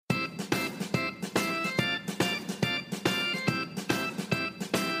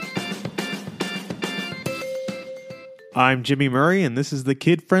I'm Jimmy Murray, and this is the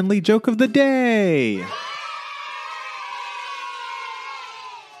kid-friendly joke of the day.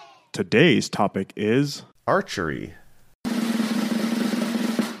 Today's topic is archery. I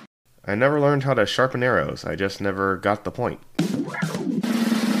never learned how to sharpen arrows. I just never got the point.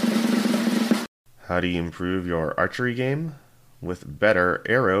 How do you improve your archery game? With better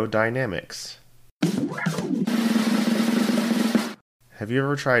aerodynamics. Have you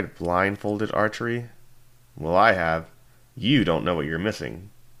ever tried blindfolded archery? Well, I have. You don't know what you're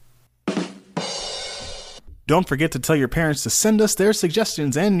missing. Don't forget to tell your parents to send us their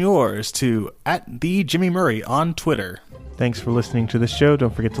suggestions and yours to @TheJimmyMurray on Twitter. Thanks for listening to this show.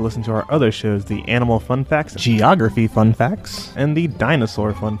 Don't forget to listen to our other shows, the Animal Fun Facts, Geography Fun Facts, and the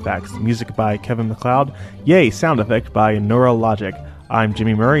Dinosaur Fun Facts. Music by Kevin MacLeod. Yay! Sound effect by Neurologic. I'm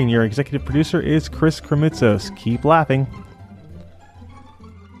Jimmy Murray, and your executive producer is Chris Kremitzos. Keep laughing.